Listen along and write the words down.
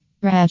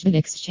Rajbet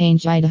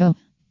Exchange Idaho.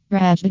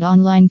 Rajbet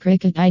Online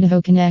Cricket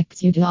Idaho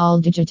connects you to all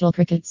digital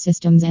cricket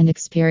systems and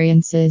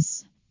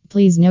experiences.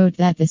 Please note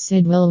that the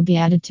SID will be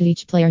added to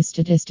each player's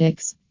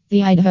statistics.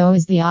 The Idaho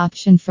is the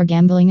option for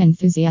gambling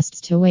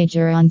enthusiasts to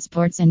wager on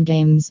sports and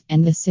games,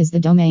 and this is the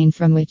domain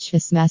from which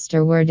this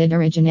master worded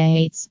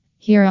originates.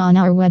 Here on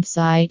our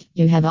website,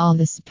 you have all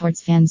the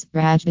sports fans,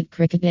 Rajbet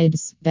Cricket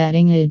IDs,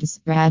 betting IDs,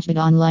 Rajbet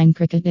Online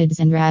Cricket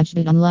IDs, and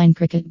Rajbet Online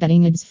Cricket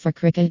Betting IDs for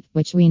cricket,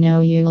 which we know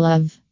you love.